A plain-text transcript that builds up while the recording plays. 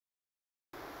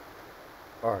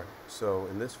Alright, so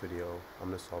in this video, I'm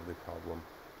going to solve the problem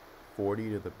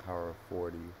 40 to the power of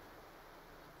 40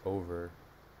 over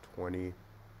 20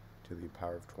 to the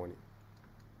power of 20.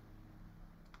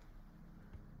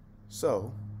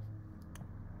 So,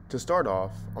 to start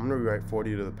off, I'm going to rewrite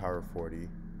 40 to the power of 40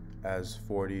 as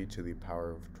 40 to the power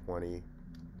of 20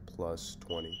 plus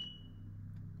 20.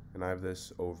 And I have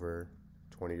this over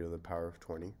 20 to the power of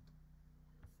 20.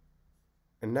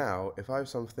 And now, if I have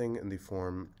something in the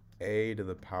form a to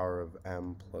the power of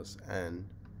m plus n,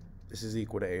 this is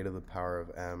equal to a to the power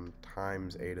of m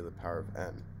times a to the power of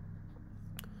n.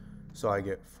 So I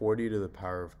get 40 to the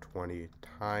power of 20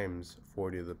 times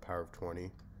 40 to the power of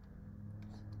 20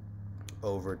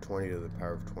 over 20 to the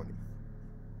power of 20.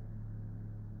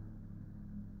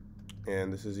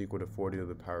 And this is equal to 40 to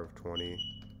the power of 20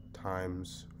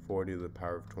 times 40 to the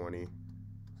power of 20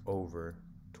 over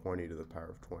 20 to the power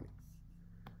of 20.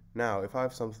 Now, if I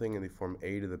have something in the form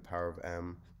a to the power of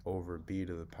m over b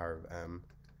to the power of m,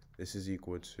 this is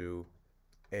equal to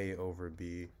a over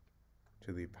b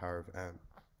to the power of m.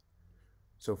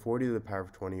 So 40 to the power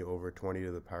of 20 over 20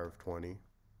 to the power of 20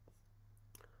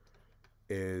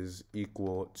 is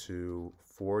equal to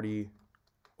 40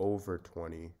 over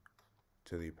 20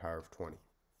 to the power of 20.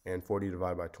 And 40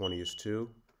 divided by 20 is 2,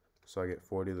 so I get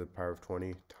 40 to the power of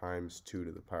 20 times 2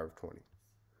 to the power of 20.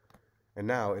 And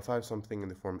now, if I have something in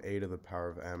the form a to the power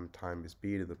of m times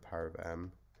b to the power of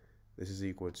m, this is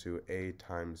equal to a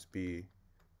times b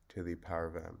to the power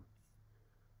of m.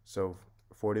 So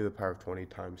 40 to the power of 20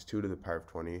 times 2 to the power of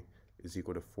 20 is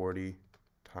equal to 40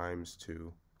 times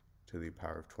 2 to the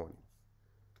power of 20,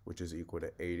 which is equal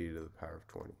to 80 to the power of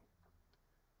 20.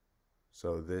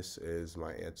 So this is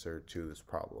my answer to this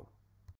problem.